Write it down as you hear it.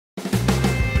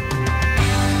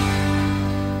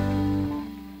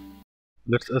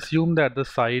Let's assume that the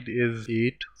side is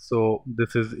 8. So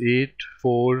this is 8,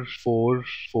 4, 4,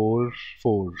 4,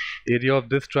 4. Area of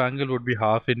this triangle would be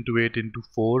half into 8 into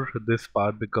 4. This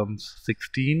part becomes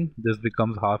 16. This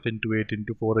becomes half into 8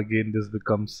 into 4 again. This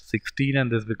becomes 16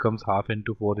 and this becomes half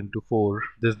into 4 into 4.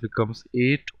 This becomes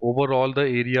 8. Overall the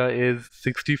area is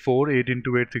 64. 8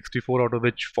 into 8, 64, out of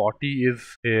which 40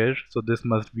 is here. So this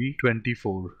must be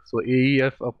 24. So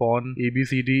AEF upon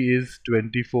ABCD is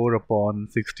 24 upon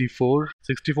 64.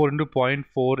 64 into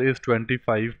 0.4 is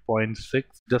 25.6,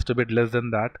 just a bit less than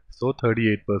that, so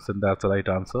 38%. That's the right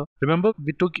answer. Remember,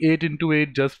 we took 8 into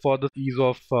 8 just for the ease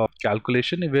of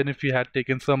calculation. Even if we had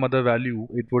taken some other value,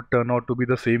 it would turn out to be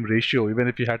the same ratio. Even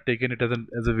if we had taken it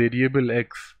as a variable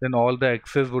x, then all the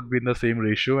x's would be in the same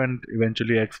ratio and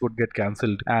eventually x would get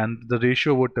cancelled and the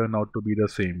ratio would turn out to be the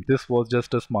same. This was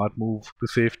just a smart move to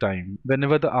save time.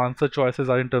 Whenever the answer choices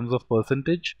are in terms of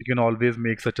percentage, you can always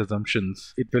make such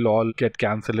assumptions. It will all get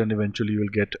cancelled and eventually you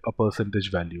will get a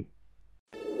percentage value.